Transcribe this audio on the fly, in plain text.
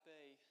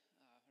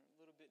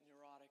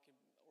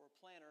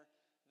planner,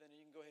 then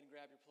you can go ahead and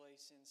grab your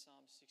place in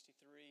Psalm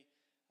 63.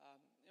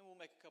 And we'll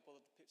make a couple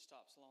of pit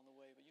stops along the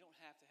way, but you don't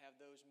have to have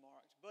those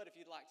marked. But if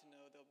you'd like to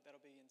know,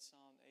 that'll be in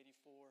Psalm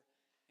 84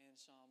 and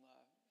Psalm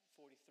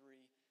 43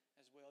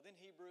 as well. Then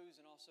Hebrews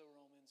and also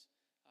Romans.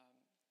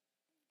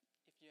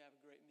 If you have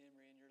a great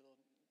memory in your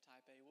little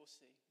type A, we'll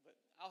see. But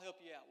I'll help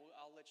you out.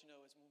 I'll let you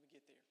know as when we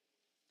get there.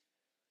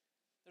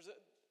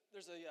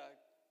 There's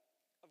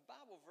a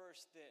Bible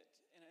verse that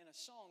in a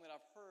song that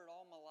I've heard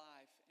all my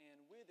life,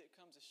 and with it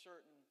comes a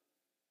certain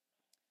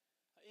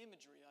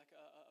imagery, like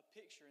a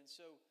picture. And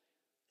so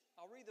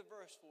I'll read the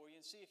verse for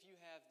you and see if you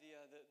have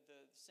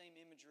the same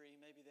imagery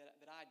maybe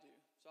that I do.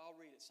 So I'll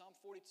read it. Psalm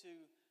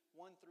 42,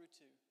 1 through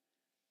 2.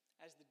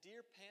 As the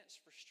deer pants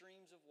for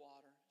streams of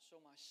water, so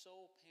my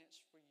soul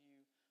pants for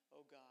you,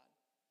 O God.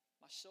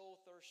 My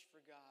soul thirsts for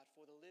God,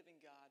 for the living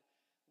God.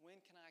 When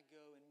can I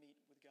go and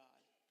meet with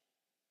God?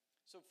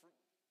 So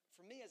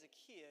for me as a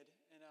kid,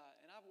 and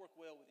I've worked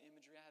well with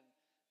imagery. I have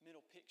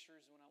mental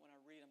pictures when I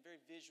read. I'm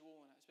very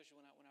visual, and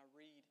especially when I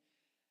read.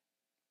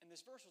 And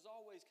this verse was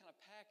always kind of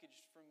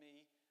packaged for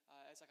me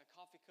as like a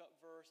coffee cup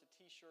verse, a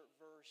t-shirt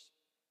verse.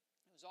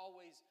 It was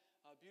always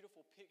a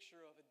beautiful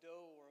picture of a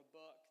doe or a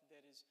buck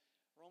that is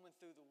roaming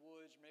through the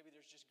woods. Or maybe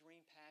there's just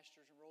green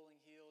pastures and rolling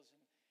hills,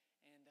 and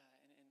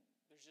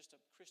there's just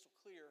a crystal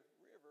clear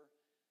river,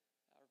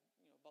 or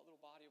a little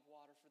body of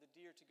water for the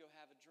deer to go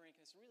have a drink.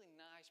 And it's a really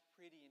nice,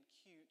 pretty, and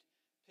cute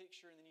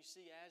picture. And then you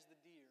see "as the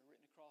deer"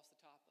 written across the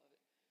top of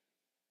it.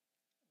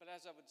 But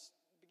as I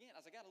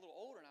got a little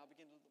older and I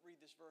began to read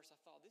this verse, I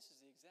thought this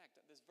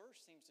verse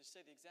seems to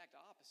say the exact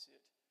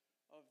opposite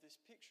of this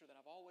picture that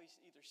I've always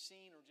either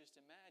seen or just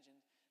imagined.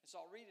 And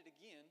so I'll read it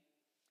again.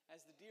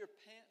 As the deer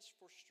pants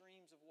for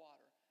streams of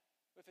water.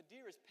 If a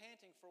deer is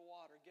panting for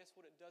water, guess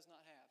what it does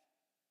not have?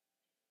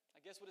 I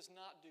guess what it's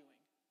not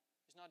doing.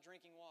 It's not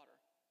drinking water,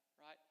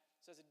 right?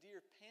 So as a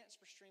deer pants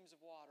for streams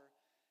of water,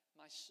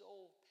 my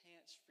soul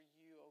pants for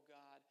you, O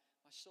God.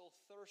 My soul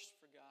thirsts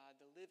for God,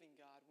 the living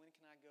God. When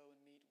can I go and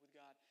meet with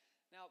God?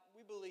 Now,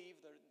 we believe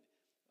that,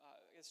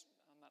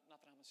 not that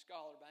I'm a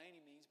scholar by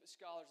any means, but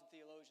scholars and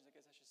theologians, I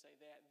guess I should say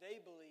that,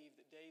 they believe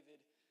that David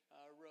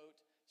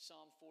wrote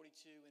Psalm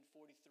 42 and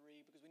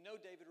 43, because we know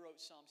David wrote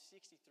Psalm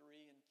 63,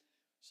 and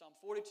Psalm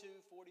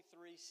 42,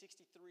 43,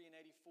 63, and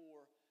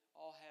 84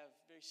 all have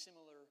very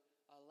similar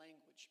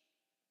language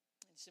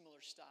and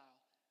similar style.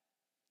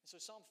 And so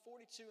Psalm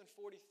 42 and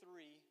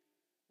 43,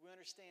 we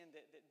understand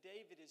that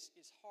David is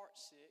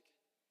heartsick,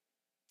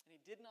 and he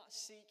did not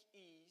seek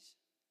ease.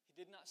 He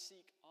did not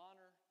seek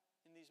honor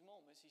in these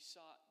moments. He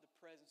sought the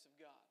presence of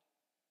God.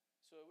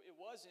 So it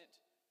wasn't,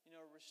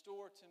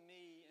 restore to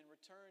me and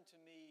return to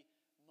me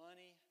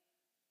money,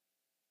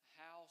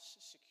 house,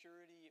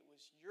 security. It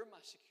was, you're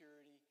my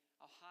security.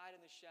 I'll hide in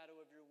the shadow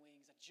of your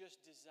wings. I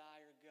just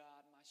desire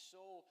God. My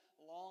soul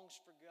longs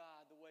for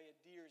God the way a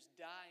deer is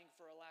dying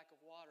for a lack of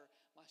water.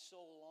 My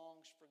soul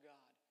longs for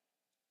God.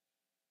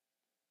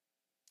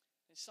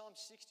 In Psalm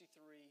 63,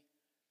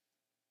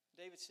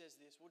 David says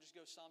this. We'll just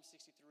go Psalm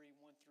 63,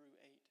 1 through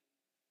 8.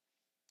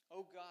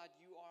 O God,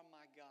 you are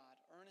my God.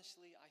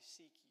 Earnestly I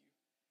seek you.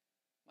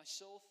 My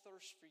soul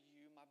thirsts for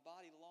you. My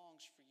body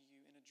longs for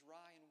you in a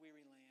dry and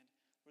weary land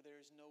where there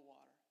is no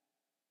water.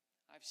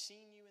 I've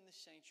seen you in the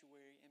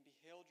sanctuary and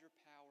beheld your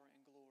power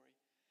and glory.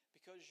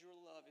 Because your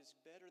love is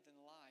better than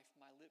life,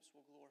 my lips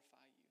will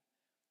glorify you.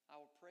 I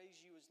will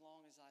praise you as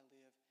long as I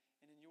live,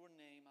 and in your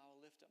name I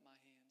will lift up my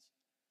hands.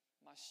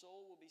 My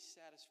soul will be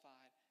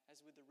satisfied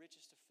as with the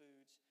richest of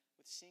foods.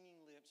 With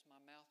singing lips, my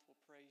mouth will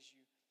praise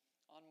you.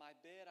 On my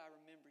bed, I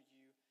remember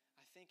you.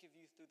 I think of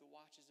you through the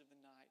watches of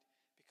the night,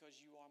 because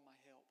you are my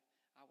help.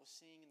 I will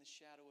sing in the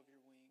shadow of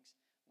your wings.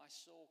 My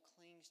soul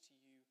clings to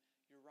you.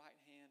 Your right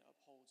hand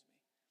upholds me.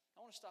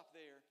 I want to stop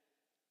there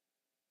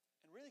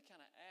and really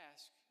kind of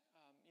ask,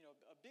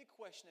 a big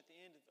question at the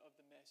end of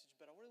the message,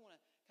 but I really want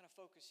to kind of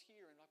focus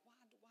here and why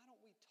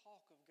don't we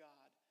talk of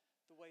God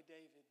the way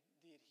David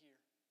did here?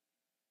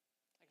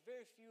 Like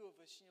very few of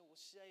us, will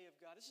say of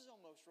God, this is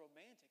almost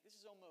romantic. This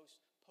is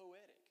almost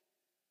poetic.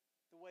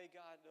 The way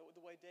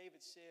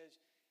David says,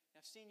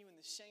 I've seen you in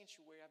the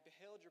sanctuary. I've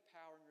beheld your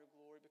power and your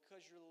glory.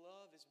 Because your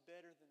love is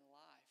better than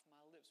life,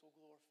 my lips will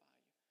glorify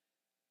you.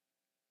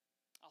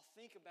 I'll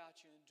think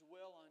about you and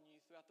dwell on you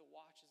throughout the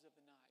watches of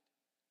the night.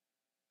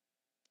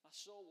 My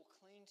soul will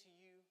cling to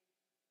you.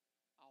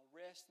 I'll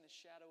rest in the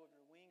shadow of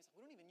your wings.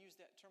 We don't even use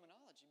that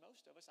terminology,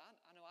 most of us.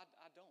 I know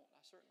I don't.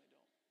 I certainly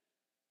don't.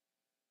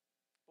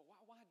 But why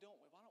don't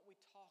we? Why don't we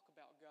talk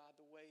about God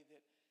the way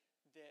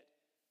that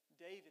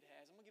David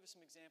has? I'm going to give us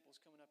some examples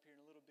coming up here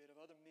in a little bit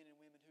of other men and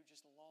women who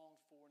just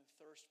longed for and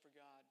thirst for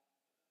God.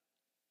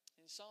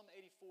 In Psalm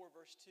 84,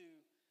 verse 2,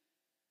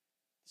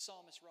 the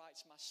psalmist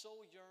writes, my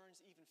soul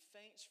yearns, even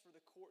faints for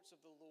the courts of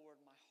the Lord.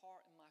 My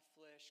heart and my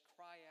flesh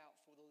cry out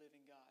for the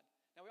living God.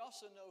 Now we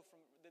also know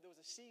that there was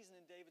a season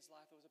in David's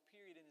life, there was a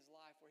period in his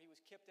life where he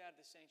was kept out of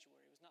the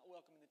sanctuary. He was not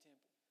welcome in the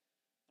temple.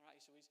 All right,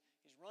 so he's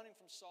running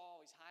from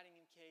Saul, he's hiding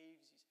in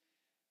caves,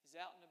 he's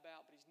out and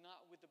about, but he's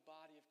not with the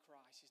body of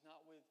Christ. He's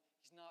not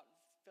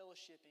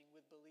fellowshipping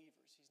with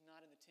believers. He's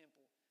not in the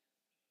temple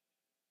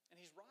And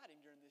he's writing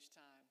during this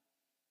time,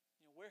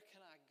 where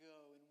can I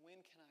go and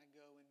when can I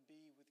go and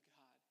be with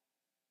God?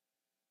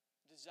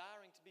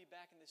 Desiring to be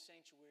back in the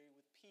sanctuary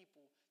with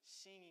people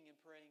singing and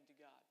praying to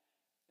God.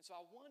 And so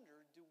I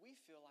wonder, do we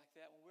feel like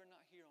that when we're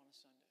not here on a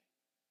Sunday?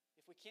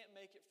 If we can't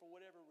make it for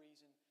whatever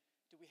reason,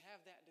 do we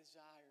have that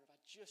desire of, I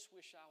just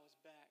wish I was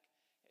back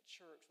at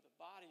church with a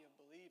body of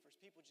believers,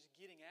 people just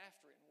getting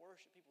after it in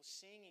worship, people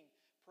singing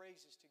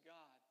praises to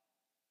God?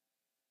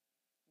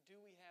 Do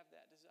we have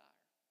that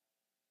desire?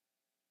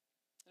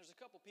 There's a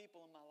couple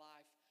people in my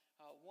life.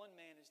 One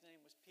man, his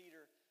name was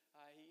Peter.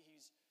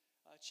 He's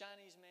a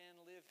Chinese man,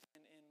 lived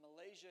in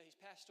Malaysia. He's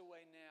passed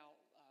away now.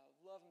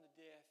 Love him to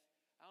death.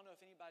 I don't know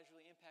if anybody's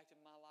really impacted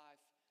my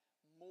life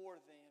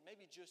more than,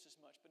 maybe just as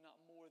much, but not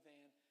more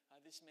than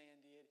this man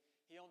did.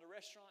 He owned a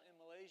restaurant in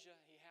Malaysia.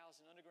 He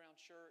housed an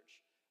underground church,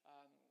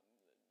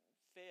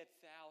 fed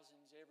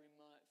thousands every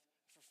month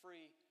for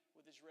free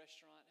with his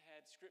restaurant,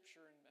 had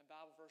scripture and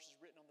Bible verses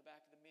written on the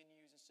back of the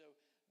menus. And so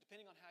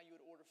depending on how you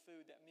would order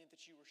food, that meant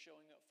that you were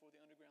showing up for the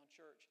underground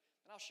church.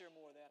 And I'll share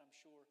more of that, I'm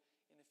sure,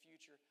 in the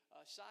future.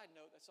 Side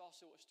note, that's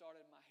also what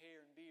started my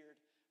hair and beard,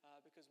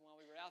 because while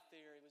we were out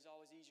there, it was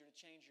always easier to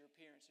change your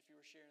appearance if you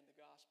were sharing the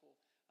gospel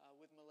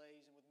with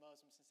Malays and with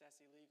Muslims, since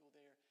that's illegal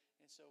there.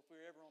 And so if we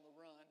were ever on the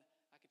run,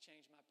 I could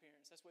change my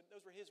appearance.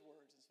 Those were his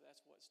words, and so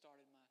that's what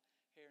started my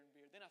hair and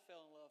beard. Then I fell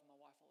in love, and my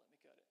wife won't let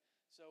me cut it.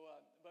 So,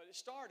 but it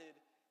started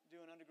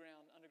doing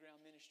underground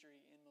ministry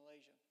in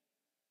Malaysia.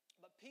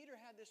 But Peter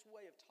had this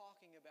way of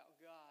talking about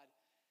God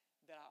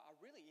that I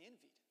really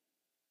envied.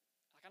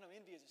 Like, I know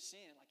envy is a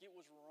sin. Like, it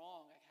was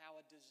wrong, like how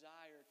I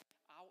desired.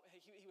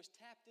 He was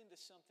tapped into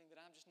something that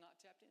I'm just not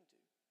tapped into.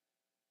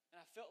 And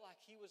I felt like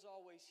he was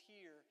always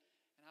here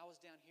and I was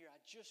down here.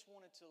 I just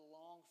wanted to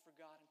long for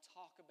God and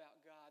talk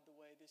about God the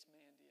way this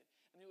man did.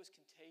 I mean, it was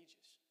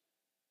contagious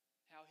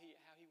how he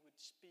would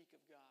speak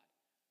of God.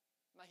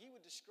 Now, he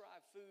would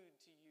describe food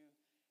to you,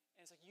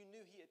 and it's like you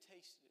knew he had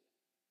tasted it.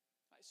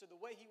 Right? So the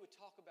way he would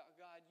talk about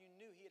God, you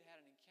knew he had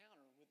had an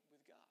encounter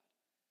with God.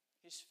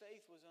 His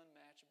faith was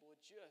unmatchable,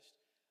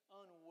 just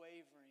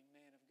unwavering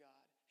man of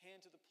God.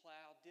 Hand to the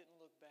plow, didn't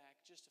look back,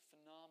 just a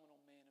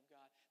phenomenal man of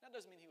God. That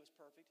doesn't mean he was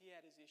perfect. He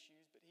had his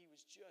issues, but he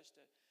was just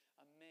a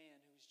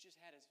man who's just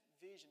had his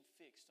vision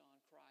fixed on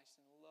Christ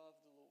and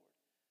loved the Lord.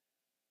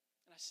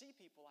 And I see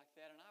people like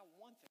that, and I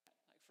want that,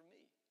 like for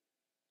me.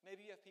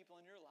 Maybe you have people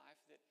in your life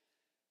that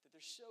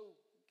they're so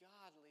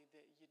godly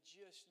that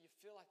you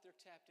feel like they're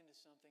tapped into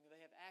something, or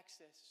they have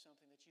access to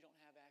something that you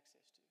don't have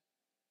access to.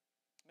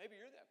 Maybe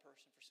you're that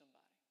person for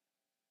somebody.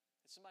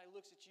 That somebody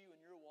looks at you in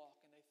your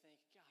walk and they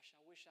think, gosh,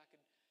 I wish I could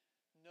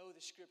know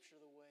the Scripture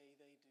the way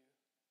they do.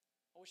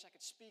 I wish I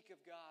could speak of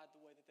God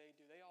the way that they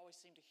do. They always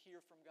seem to hear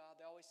from God.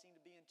 They always seem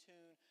to be in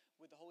tune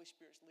with the Holy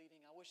Spirit's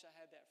leading. I wish I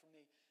had that for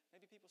me.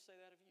 Maybe people say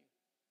that of you.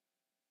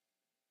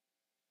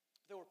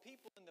 There were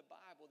people in the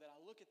Bible that I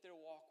look at their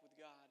walk with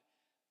God,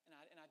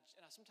 and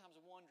I sometimes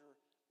wonder,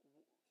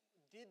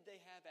 did they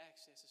have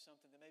access to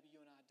something that maybe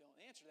you and I don't?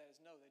 The answer to that is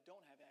no, they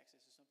don't have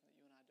access to something that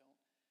you and I don't.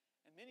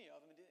 And many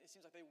of them, it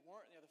seems like they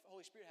weren't, the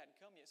Holy Spirit hadn't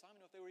come yet, so I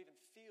don't know if they were even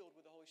filled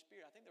with the Holy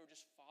Spirit. I think they were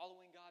just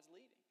following God's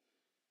leading.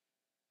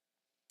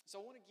 So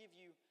I want to give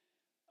you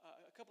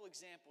a couple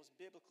examples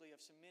biblically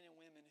of some men and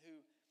women who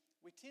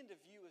we tend to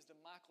view as the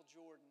Michael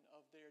Jordan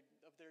of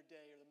their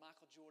day, or the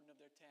Michael Jordan of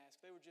their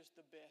task. They were just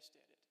the best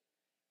at it.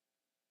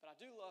 But I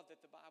do love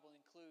that the Bible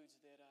includes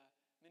that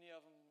many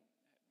of them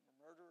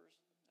were murderers,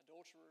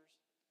 adulterers.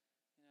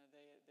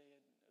 They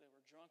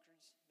were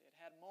drunkards. They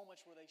had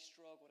moments where they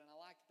struggled. And I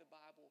like that the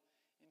Bible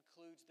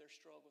includes their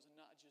struggles and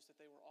not just that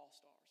they were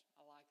all-stars.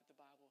 I like that the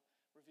Bible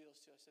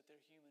reveals to us that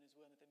they're human as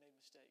well and that they made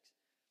mistakes.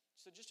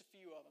 So just a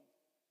few of them.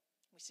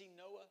 We see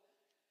Noah.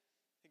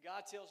 That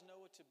God tells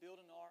Noah to build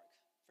an ark,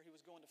 for he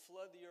was going to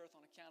flood the earth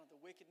on account of the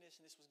wickedness.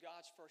 And this was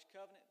God's first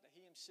covenant, that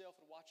he himself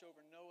would watch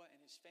over Noah and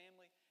his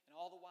family. And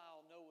all the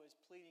while, Noah is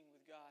pleading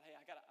with God, hey,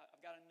 I've got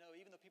to know,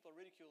 even though people are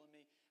ridiculing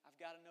me, I've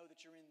got to know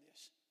that you're in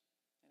this.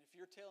 And if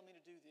you're telling me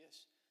to do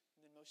this,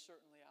 then most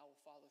certainly I will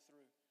follow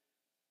through.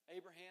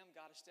 Abraham,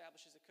 God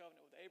establishes a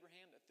covenant with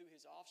Abraham that through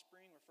his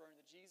offspring, referring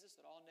to Jesus,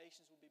 that all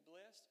nations will be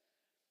blessed.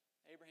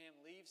 Abraham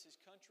leaves his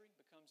country,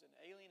 becomes an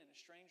alien and a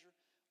stranger,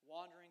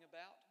 wandering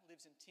about,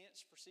 lives in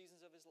tents for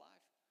seasons of his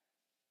life.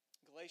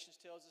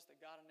 Galatians tells us that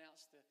God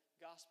announced the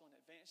gospel in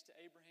advance to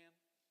Abraham.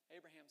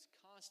 Abraham's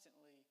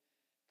constantly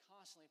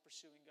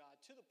pursuing God,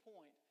 to the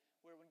point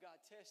where when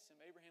God tests him,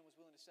 Abraham was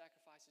willing to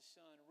sacrifice his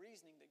son,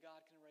 reasoning that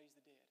God can raise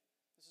the dead.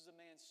 This is a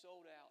man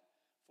sold out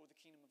for the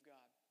kingdom of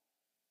God.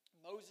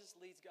 Moses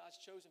leads God's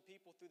chosen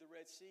people through the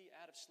Red Sea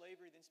out of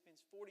slavery, then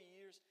spends 40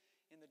 years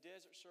in the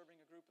desert serving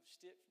a group of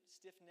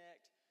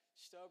stiff-necked,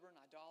 stubborn,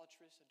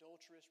 idolatrous,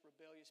 adulterous,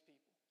 rebellious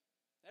people.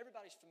 Now,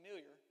 everybody's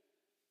familiar,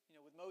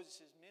 with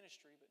Moses'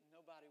 ministry, but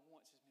nobody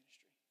wants his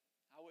ministry.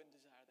 I wouldn't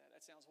desire that. That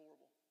sounds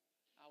horrible.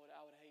 I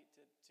would hate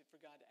for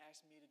God to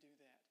ask me to do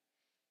that.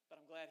 But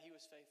I'm glad he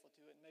was faithful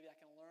to it, and maybe I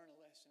can learn a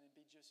lesson and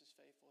be just as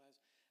faithful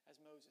as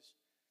Moses.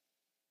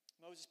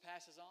 Moses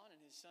passes on, and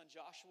his son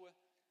Joshua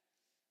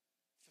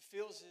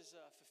fulfills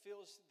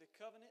the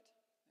covenant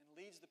and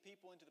leads the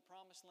people into the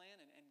promised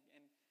land,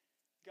 and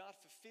God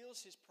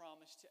fulfills his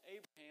promise to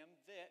Abraham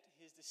that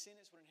his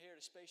descendants would inherit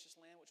a spacious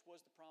land, which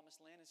was the promised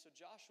land. And so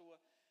Joshua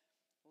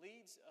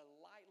leads a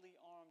lightly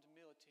armed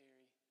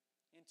military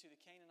into the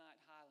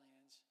Canaanite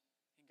highlands,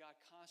 and God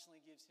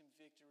constantly gives him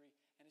victory.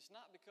 And it's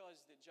not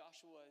because that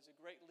Joshua is a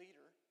great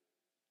leader,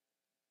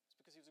 it's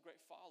because he was a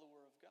great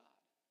follower of God.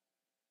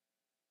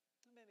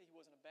 Maybe he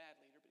wasn't a bad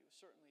leader, but he was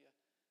certainly a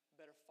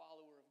better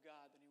follower of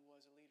God than he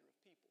was a leader of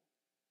people.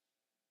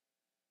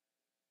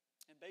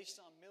 And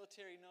based on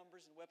military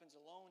numbers and weapons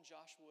alone,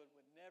 Joshua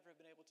would never have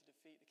been able to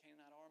defeat the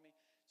Canaanite army.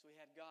 So he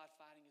had God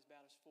fighting his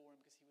battles for him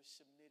because he was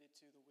submitted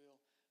to the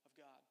will of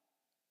God.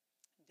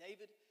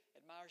 David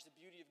admires the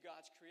beauty of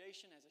God's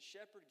creation as a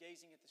shepherd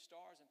gazing at the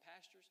stars and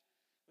pastures.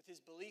 With his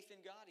belief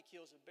in God, he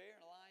kills a bear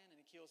and a lion, and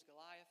he kills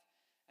Goliath.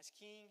 As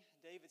king,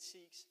 David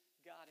seeks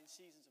God in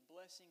seasons of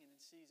blessing and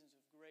in seasons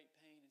of great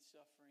pain and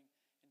suffering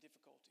and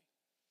difficulty.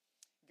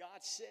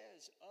 God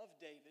says of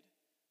David,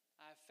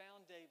 I have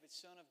found David,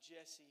 son of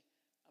Jesse,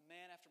 a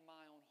man after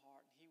my own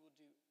heart, and he will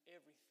do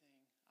everything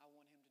I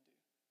want him to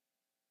do.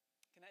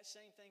 Can that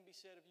same thing be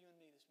said of you and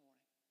me this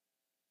morning?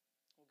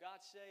 Will God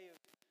say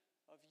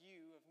of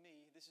you, of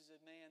me, this is a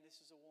man,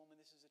 this is a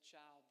woman, this is a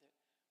child that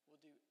will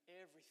do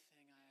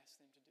everything I ask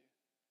them to do?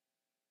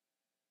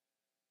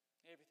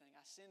 Everything.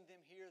 I send them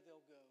here,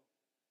 they'll go.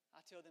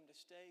 I tell them to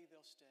stay,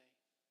 they'll stay.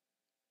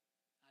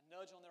 I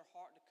nudge on their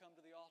heart to come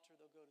to the altar,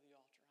 they'll go to the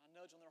altar. I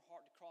nudge on their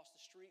heart to cross the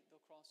street,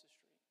 they'll cross the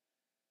street.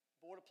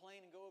 Board a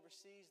plane and go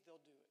overseas,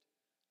 they'll do it.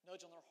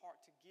 Nudge on their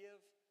heart to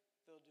give,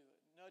 they'll do it.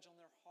 Nudge on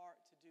their heart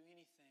to do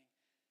anything,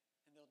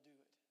 and they'll do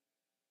it.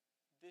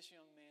 This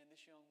young man,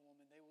 this young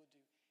woman, they will do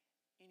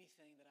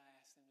anything that I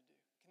ask them to do.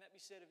 Can that be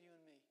said of you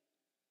and me?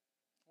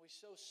 We're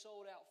so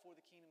sold out for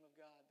the kingdom of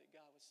God that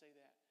God would say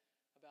that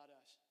about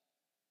us.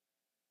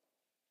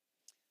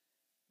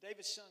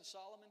 David's son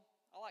Solomon,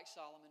 I like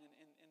Solomon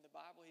in the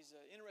Bible. He's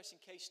an interesting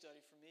case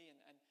study for me.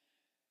 And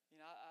you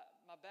know,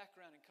 my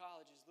background in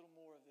college is a little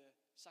more of the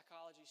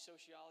psychology,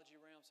 sociology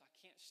realm, so I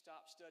can't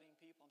stop studying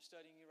people. I'm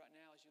studying you right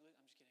now as you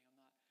listen. I'm just kidding,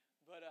 I'm not.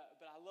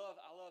 But I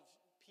love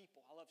people.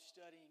 I love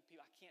studying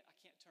people. I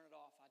can't turn it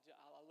off.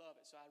 I love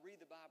it. So I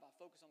read the Bible. I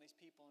focus on these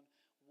people and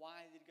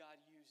why did God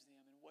use them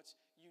and what's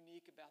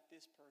unique about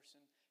this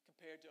person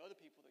compared to other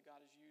people that God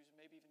has used, and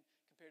maybe even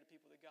compared to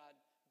people that God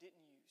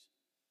didn't use.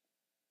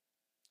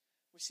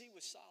 We see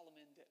with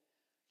Solomon that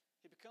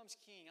he becomes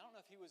king. I don't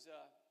know if he was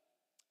a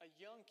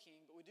young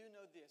king, but we do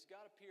know this.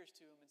 God appears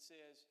to him and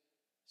says,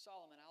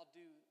 Solomon, I'll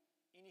do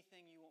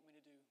anything you want me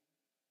to do.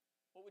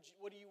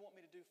 What do you want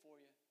me to do for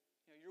you?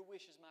 You know, your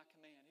wish is my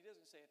command. He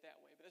doesn't say it that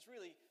way, but that's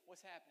really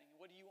what's happening.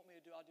 What do you want me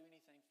to do? I'll do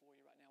anything for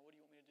you right now. What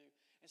do you want me to do?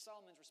 And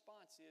Solomon's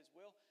response is,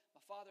 well,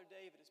 my father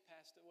David has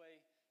passed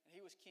away, and he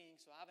was king,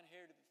 so I've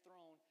inherited the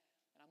throne,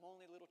 and I'm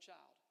only a little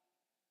child.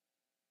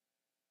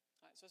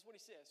 All right, so that's what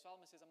he says.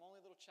 Solomon says, I'm only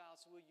a little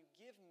child, so will you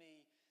give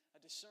me a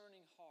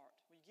discerning heart?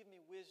 Will you give me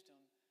wisdom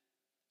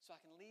so I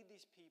can lead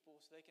these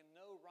people so they can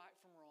know right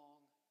from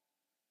wrong?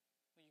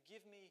 Will you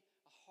give me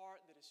a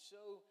heart that is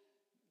so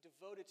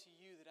devoted to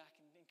you that I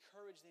can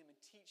encourage them and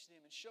teach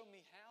them and show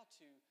me how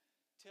to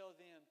tell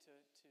them to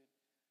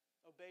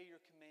obey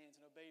your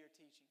commands and obey your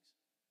teachings?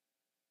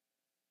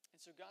 And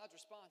so God's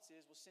response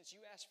is, well, since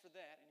you asked for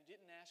that, and you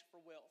didn't ask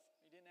for wealth,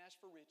 you didn't ask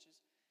for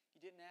riches,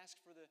 you didn't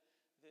ask for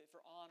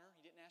for honor,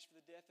 you didn't ask for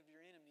the death of your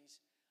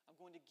enemies, I'm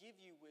going to give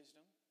you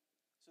wisdom,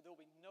 so there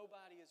will be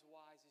nobody as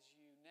wise as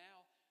you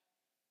now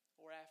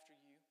or after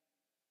you.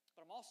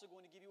 But I'm also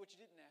going to give you what you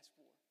didn't ask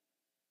for.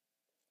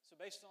 So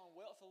based on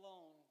wealth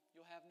alone,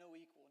 you'll have no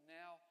equal,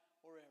 now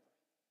or ever.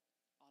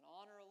 On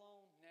honor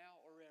alone,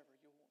 now or ever,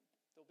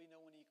 there'll be no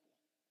one equal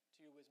to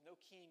your wisdom.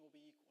 No king will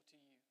be equal to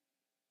you.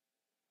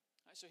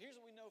 All right, so here's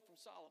what we know from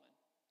Solomon.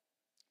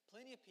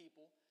 Plenty of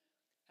people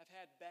have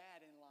had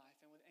bad in life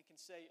and can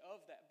say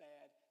of that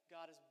bad,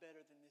 God is better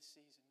than this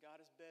season.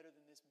 God is better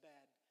than this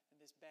bad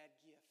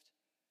gift.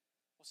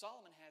 Well,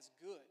 Solomon has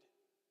good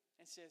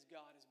and says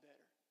God is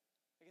better.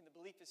 Again, the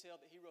belief is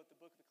held that he wrote the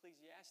book of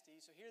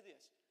Ecclesiastes. So hear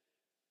this.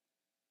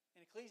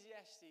 In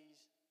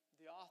Ecclesiastes,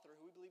 the author,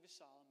 who we believe is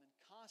Solomon,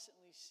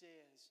 constantly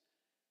says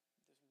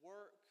this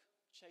work,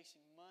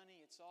 chasing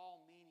money, it's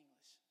all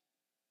meaningless.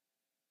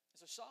 And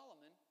so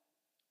Solomon,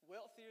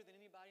 wealthier than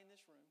anybody in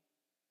this room,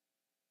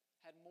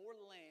 had more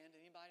land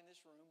than anybody in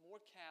this room,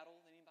 more cattle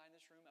than anybody in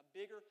this room, a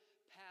bigger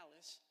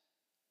palace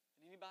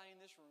than anybody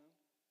in this room.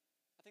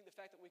 I think the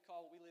fact that we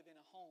call what we live in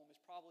a home is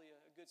probably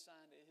a good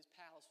sign that his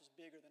palace was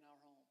bigger than our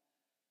home.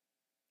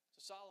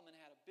 So Solomon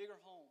had a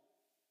bigger home,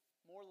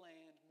 more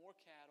land, more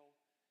cattle,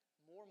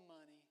 more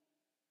money.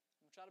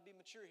 I'm going to try to be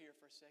mature here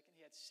for a second.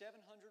 He had 700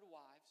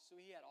 wives, so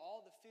he had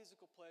all the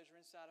physical pleasure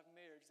inside of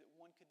marriage that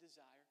one could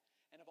desire.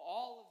 And of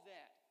all of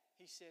that,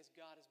 he says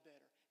God is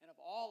better. And of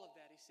all of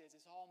that, he says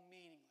it's all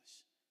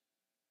meaningless.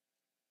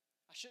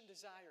 I shouldn't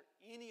desire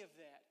any of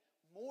that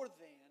more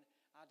than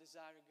I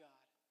desire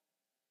God.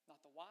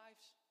 Not the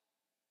wives,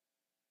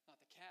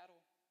 not the cattle,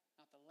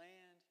 not the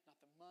land, not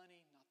the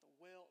money, not the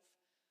wealth,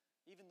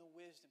 even the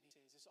wisdom, he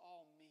says, it's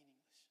all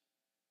meaningless.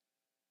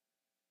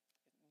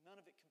 none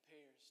of it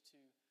compares to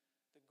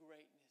the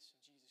greatness of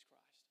Jesus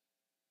Christ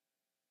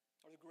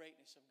or the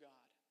greatness of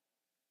God.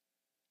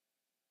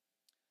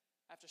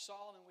 After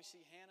Solomon, we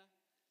see Hannah.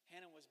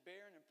 Hannah was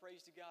barren and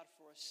prays to God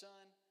for a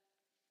son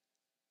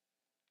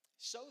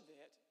so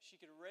that she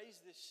could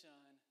raise this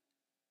son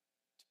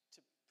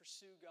to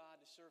pursue God,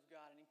 to serve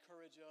God, and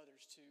encourage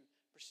others to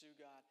pursue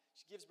God.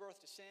 She gives birth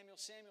to Samuel.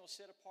 Samuel was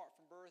set apart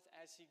from birth.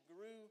 As he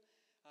grew,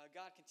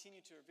 God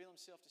continued to reveal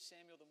himself to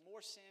Samuel. The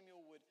more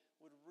Samuel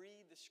would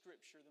read the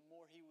scripture, the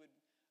more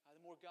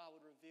God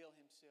would reveal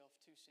himself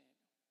to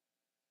Samuel.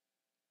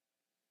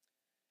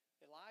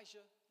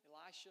 Elijah,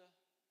 Elisha,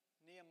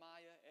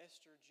 Nehemiah,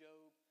 Esther,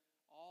 Job,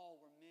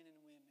 all were men and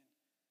women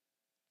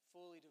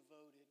fully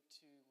devoted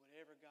to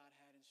whatever God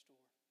had in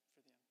store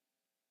for them.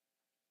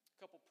 A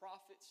couple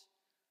prophets,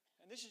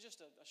 and this is just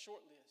a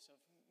short list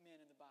of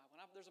men in the Bible.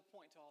 There's a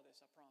point to all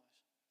this, I promise.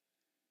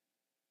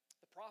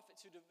 The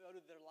prophets who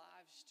devoted their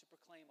lives to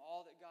proclaim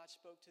all that God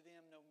spoke to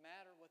them, no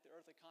matter what the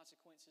earthly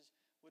consequences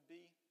would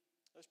be.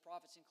 Those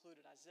prophets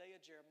included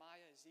Isaiah,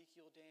 Jeremiah,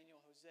 Ezekiel,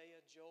 Daniel,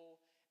 Hosea, Joel,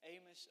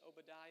 Amos,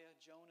 Obadiah,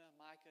 Jonah,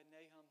 Micah,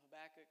 Nahum,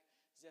 Habakkuk,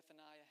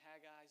 Zephaniah,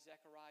 Haggai,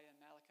 Zechariah, and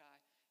Malachi.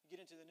 You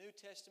get into the New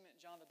Testament,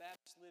 John the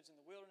Baptist lives in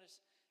the wilderness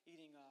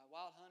eating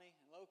wild honey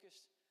and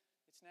locusts.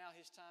 It's now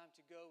his time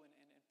to go and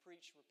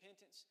preach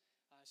repentance.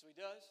 So he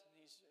does,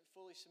 and he's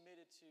fully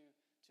submitted to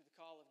the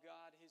call of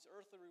God. His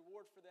earthly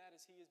reward for that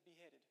is he is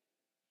beheaded.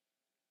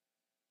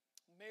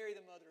 Mary,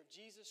 the mother of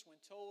Jesus, when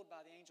told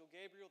by the angel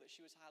Gabriel that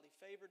she was highly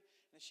favored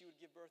and that she would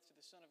give birth to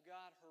the Son of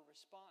God, her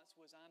response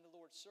was, "I'm the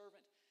Lord's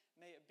servant.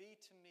 May it be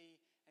to me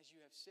as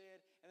you have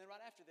said." And then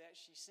right after that,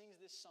 she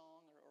sings this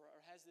song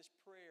or has this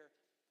prayer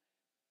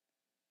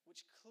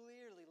which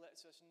clearly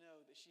lets us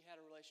know that she had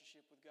a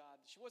relationship with God.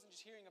 She wasn't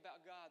just hearing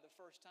about God the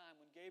first time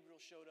when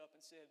Gabriel showed up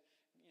and said,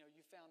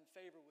 you found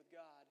favor with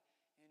God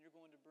and you're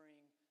going to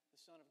bring the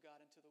Son of God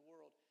into the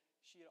world.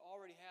 She had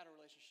already had a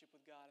relationship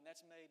with God, and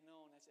that's made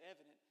known, that's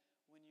evident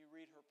when you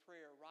read her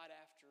prayer right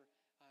after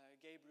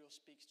Gabriel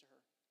speaks to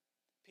her.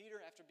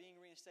 Peter, after being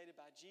reinstated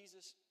by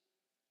Jesus,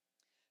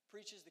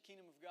 preaches the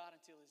kingdom of God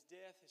until his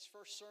death. His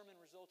first sermon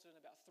resulted in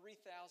about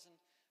 3,000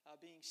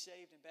 being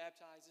saved and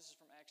baptized. This is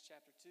from Acts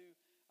chapter 2.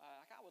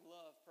 I would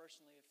love,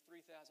 personally, if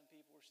 3,000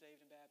 people were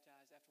saved and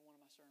baptized after one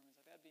of my sermons.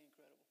 That'd be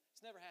incredible.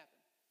 It's never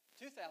happened.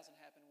 2,000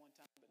 happened one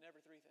time, but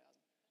never 3,000.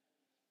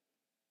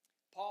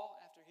 Paul,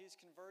 after his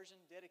conversion,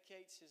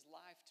 dedicates his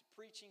life to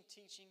preaching,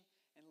 teaching,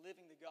 and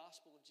living the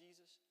gospel of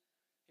Jesus.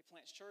 He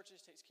plants churches,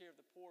 takes care of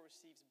the poor,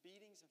 receives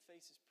beatings, and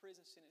faces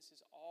prison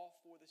sentences, all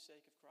for the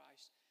sake of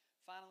Christ.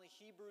 Finally,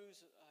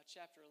 Hebrews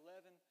chapter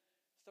 11,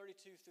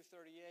 32 through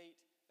 38,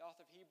 the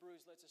author of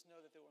Hebrews lets us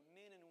know that there were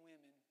men and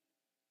women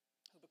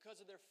who,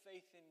 because of their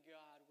faith in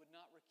God, would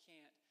not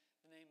recant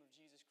the name of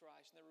Jesus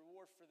Christ. And their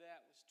reward for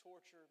that was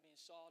torture, being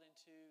sawed in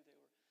two. They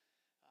were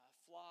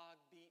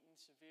flogged, beaten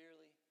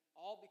severely,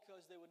 all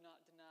because they would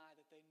not deny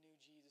that they knew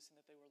Jesus and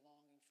that they were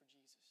longing for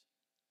Jesus.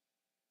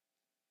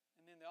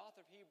 And then the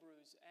author of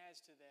Hebrews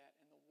adds to that,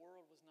 and the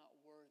world was not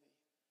worthy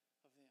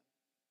of them.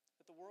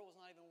 That the world was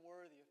not even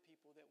worthy of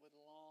people that would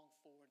long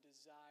for,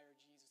 desire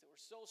Jesus, that were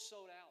so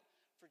sold out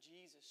for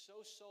Jesus,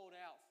 so sold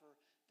out for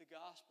the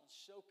gospel,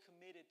 so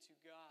committed to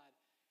God,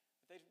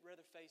 that they'd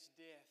rather face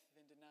death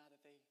than deny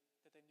that they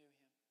knew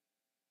Him.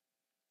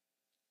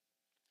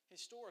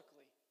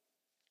 Historically,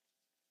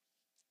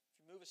 if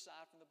you move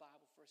aside from the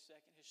Bible for a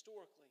second,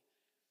 historically,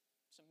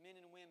 some men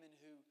and women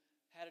who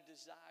had a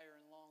desire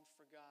and longed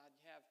for God.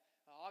 You have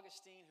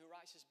Augustine, who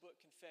writes his book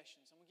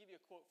Confessions. I'm going to give you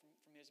a quote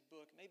from his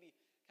book. It may be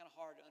kind of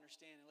hard to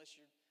understand unless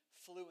you're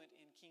fluent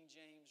in King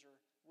James or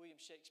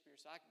William Shakespeare.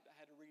 So I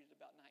had to read it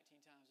about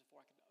 19 times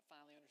before I could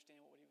finally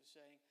understand what he was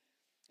saying.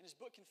 In his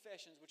book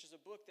Confessions, which is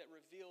a book that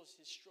reveals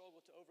his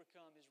struggle to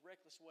overcome his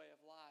reckless way of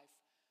life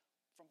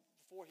from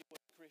before he was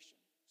a Christian.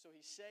 So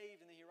he's saved,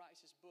 and then he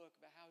writes this book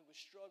about how he was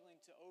struggling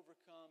to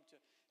overcome,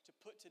 to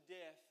put to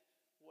death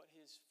what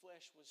his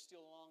flesh was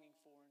still longing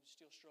for and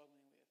still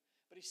struggling with.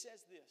 But he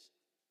says this: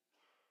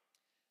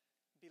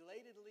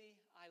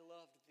 "Belatedly I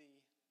loved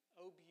thee,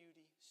 O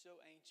beauty, so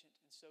ancient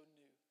and so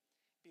new.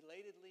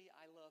 Belatedly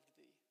I loved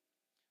thee.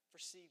 For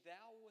see,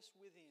 thou wast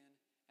within,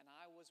 and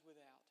I was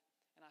without,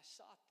 and I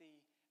sought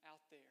thee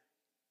out there.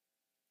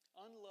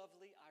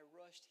 Unlovely I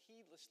rushed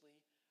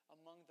heedlessly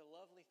among the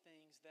lovely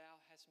things thou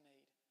hast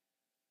made.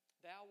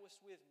 Thou wast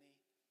with me,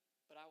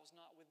 but I was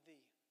not with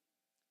thee.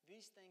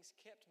 These things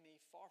kept me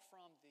far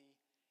from thee,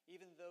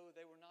 even though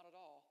they were not at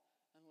all,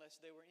 unless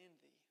they were in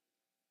thee.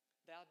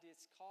 Thou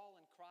didst call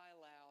and cry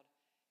aloud,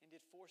 and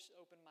did force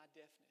open my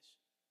deafness.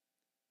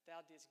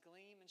 Thou didst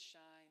gleam and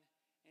shine,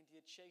 and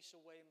did chase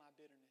away my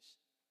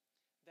bitterness.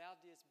 Thou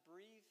didst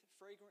breathe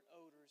fragrant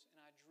odors, and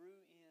I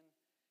drew in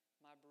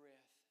my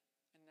breath,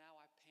 and now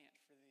I pant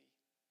for thee.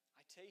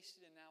 I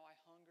tasted, and now I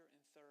hunger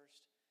and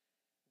thirst.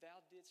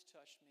 Thou didst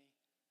touch me,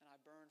 and I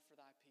burn for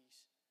thy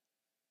peace."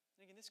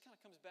 And again, this kind of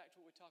comes back to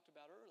what we talked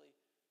about early.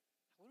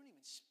 We don't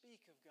even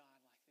speak of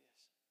God like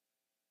this.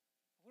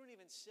 We don't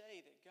even say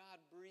that God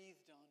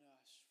breathed on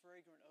us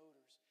fragrant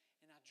odors,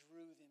 and I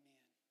drew them in.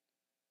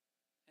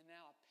 And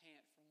now I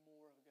pant for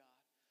more of God.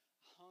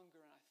 I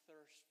hunger and I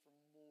thirst for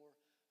more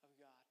of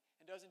God.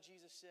 And doesn't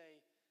Jesus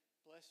say,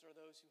 blessed are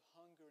those who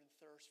hunger and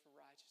thirst for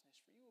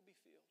righteousness, for you will be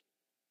filled.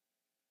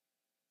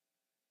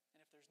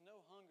 And if there's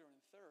no hunger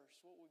and thirst,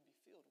 what will we be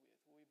filled with?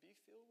 Will we be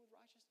filled with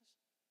righteousness?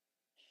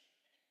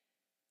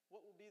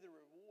 What will be the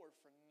reward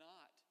for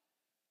not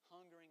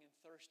hungering and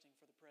thirsting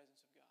for the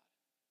presence of God?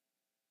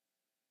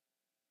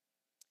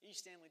 E.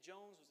 Stanley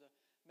Jones was a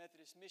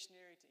Methodist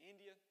missionary to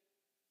India.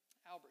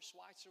 Albert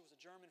Schweitzer was a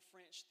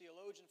German-French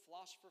theologian,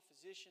 philosopher,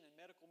 physician, and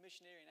medical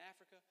missionary in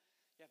Africa.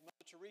 You have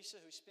Mother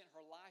Teresa, who spent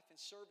her life in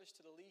service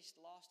to the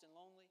least, lost, and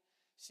lonely.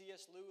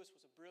 C.S. Lewis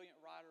was a brilliant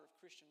writer of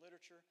Christian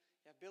literature.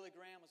 You have Billy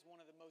Graham was one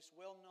of the most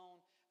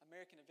well-known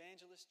American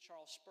evangelists.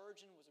 Charles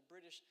Spurgeon was a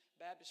British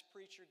Baptist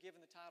preacher,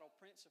 given the title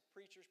Prince of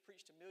Preachers,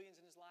 preached to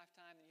millions in his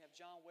lifetime. And you have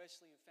John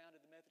Wesley, who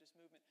founded the Methodist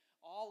movement,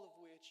 all of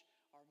which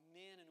are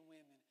men and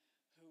women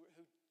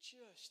who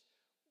just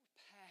were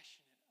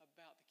passionate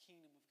about the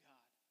kingdom of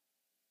God.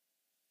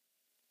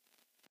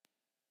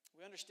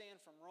 We understand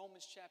from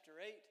Romans chapter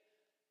 8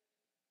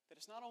 that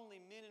it's not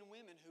only men and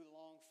women who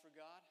long for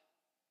God.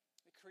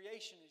 The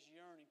creation is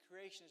yearning.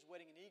 Creation is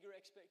waiting in eager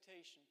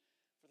expectation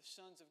for the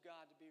sons of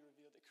God to be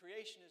revealed. The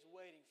creation is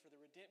waiting for the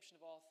redemption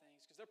of all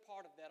things, because they're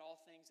part of that, all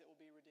things that will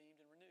be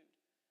redeemed and renewed.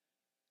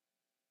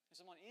 And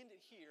so I'm going to end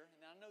it here.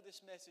 And I know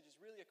this message is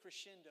really a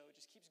crescendo. It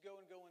just keeps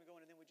going, going,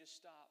 going, and then we just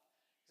stop.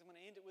 Because I'm going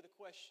to end it with a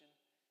question,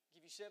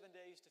 give you 7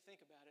 days to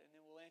think about it, and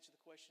then we'll answer the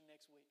question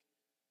next week.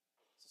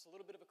 So it's a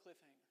little bit of a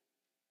cliffhanger.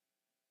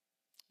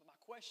 But my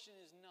question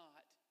is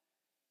not,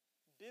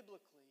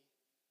 biblically,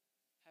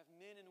 have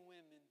men and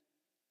women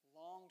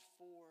longed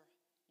for,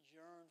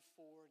 yearned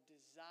for,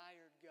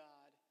 desired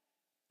God,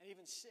 and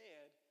even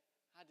said,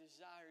 I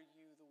desire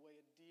you the way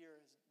a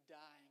deer is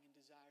dying and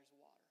desires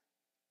water?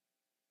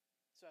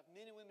 So have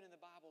men and women in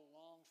the Bible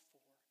longed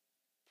for,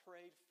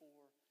 prayed for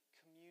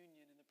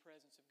communion in the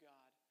presence of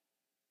God?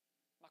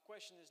 My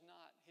question is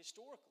not,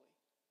 historically,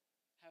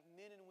 have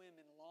men and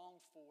women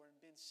longed for and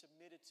been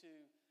submitted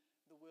to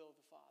the will of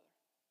the Father?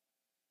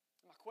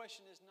 My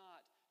question is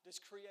not, does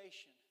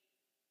creation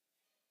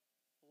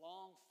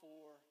long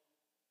for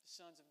the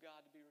sons of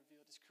God to be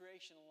revealed? Does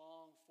creation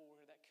long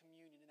for that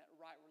communion and that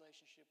right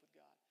relationship with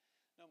God?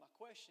 No, my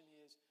question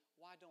is,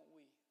 why don't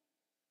we?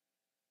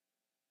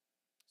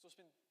 So it's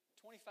been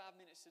 25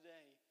 minutes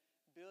today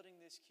building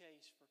this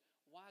case for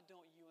why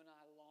don't you and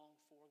I long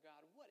for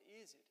God? What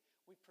is it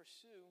we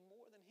pursue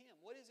more than Him?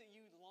 What is it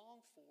you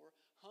long for,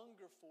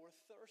 hunger for,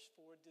 thirst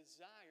for,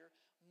 desire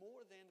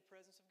more than the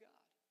presence of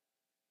God?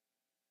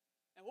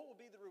 And what will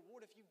be the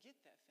reward if you get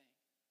that thing?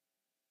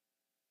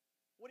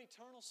 What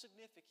eternal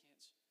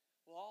significance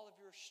will all of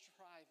your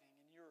striving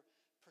and your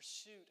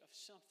pursuit of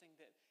something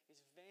that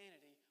is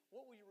vanity,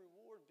 what will your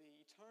reward be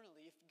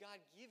eternally if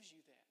God gives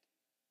you that?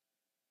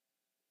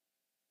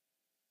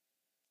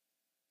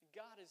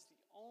 God is the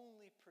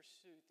only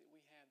pursuit that we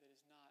have that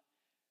is not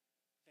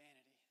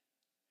vanity.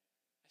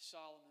 As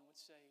Solomon would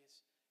say,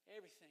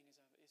 everything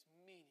is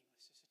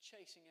meaningless. It's a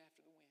chasing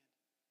after the wind.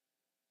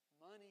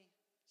 Money,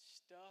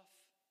 stuff,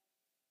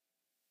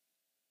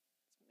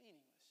 it's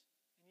meaningless.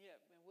 And yet,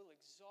 man, we'll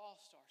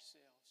exhaust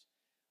ourselves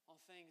on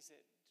things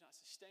that do not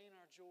sustain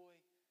our joy.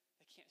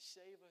 They can't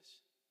save us.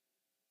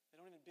 They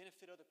don't even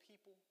benefit other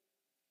people.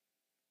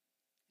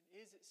 And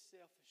is it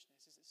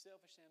selfishness? Is it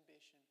selfish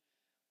ambition?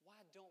 Why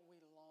don't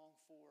we long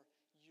for,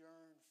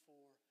 yearn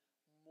for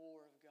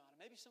more of God? And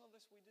maybe some of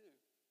us we do.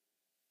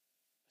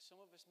 But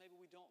some of us maybe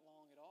we don't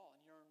long at all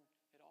and yearn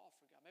at all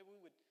for God. Maybe we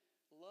would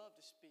love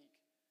to speak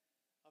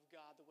of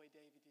God the way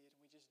David did,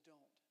 and we just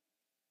don't.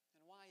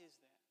 And why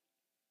is that?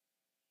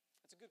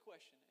 That's a good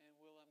question, and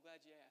I'm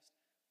glad you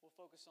asked. We'll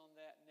focus on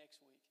that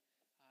next week.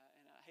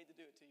 And I hate to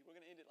do it to you. We're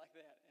going to end it like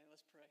that, and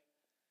let's pray.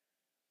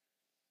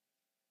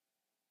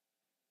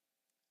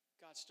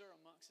 God, stir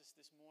amongst us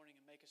this morning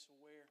and make us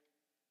aware.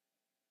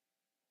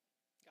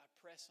 God,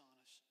 press on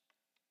us.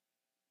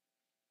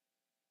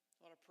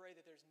 Lord, I pray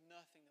that there's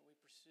nothing that we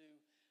pursue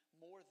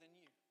more than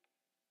you.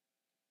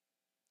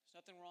 There's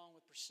nothing wrong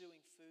with pursuing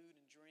food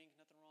and drink,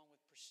 nothing wrong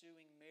with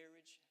pursuing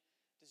marriage,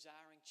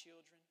 desiring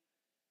children,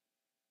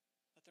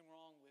 nothing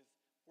wrong with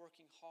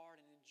working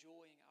hard and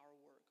enjoying our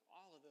work.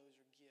 All of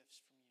those are gifts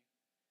from you.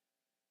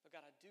 But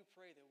God, I do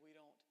pray that we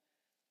don't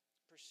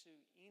pursue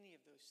any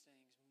of those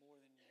things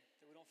more than you,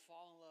 that we don't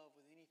fall in love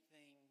with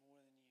anything more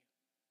than you.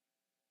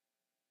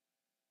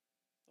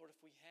 Lord, if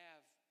we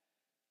have,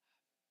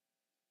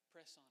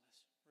 press on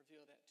us.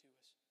 Reveal that to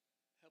us.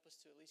 Help us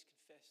to at least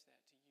confess that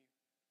to you.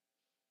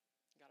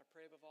 God, I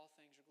pray above all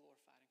things are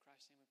glorified. In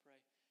Christ's name we pray.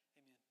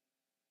 Amen.